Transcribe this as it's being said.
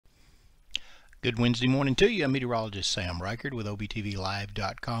Good Wednesday morning to you. I'm meteorologist Sam Reichard with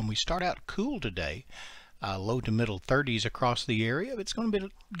obtvlive.com. We start out cool today, low to middle 30s across the area. It's going to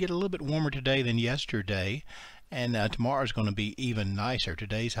get a little bit warmer today than yesterday, and tomorrow's going to be even nicer.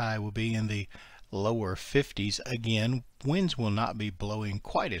 Today's high will be in the lower 50s. Again, winds will not be blowing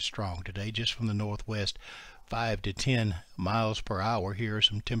quite as strong today, just from the northwest, 5 to 10 miles per hour. Here are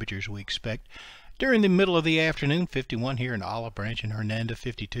some temperatures we expect. During the middle of the afternoon, 51 here in Olive Branch and Hernando,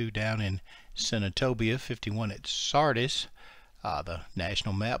 52 down in Senatobia, 51 at Sardis. The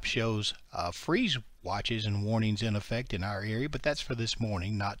national map shows freeze watches and warnings in effect in our area, but that's for this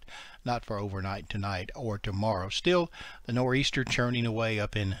morning, not for overnight tonight or tomorrow. Still, the nor'easter churning away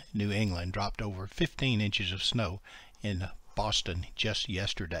up in New England, dropped over 15 inches of snow in Boston just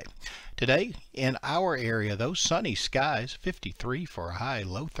yesterday. Today in our area, though, sunny skies, 53 for a high,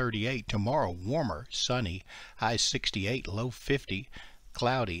 low 38. Tomorrow, warmer, sunny, high 68, low 50.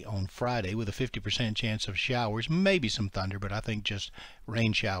 Cloudy on Friday with a 50% chance of showers, maybe some thunder, but I think just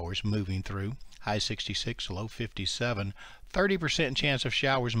rain showers moving through. High 66, low 57. 30% chance of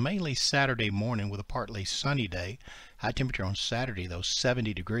showers mainly Saturday morning with a partly sunny day. High temperature on Saturday, though,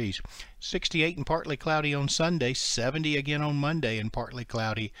 70 degrees. 68 and partly cloudy on Sunday, 70 again on Monday and partly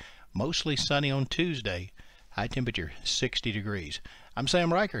cloudy, mostly sunny on Tuesday. High temperature 60 degrees. I'm Sam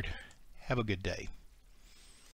Reichard. Have a good day.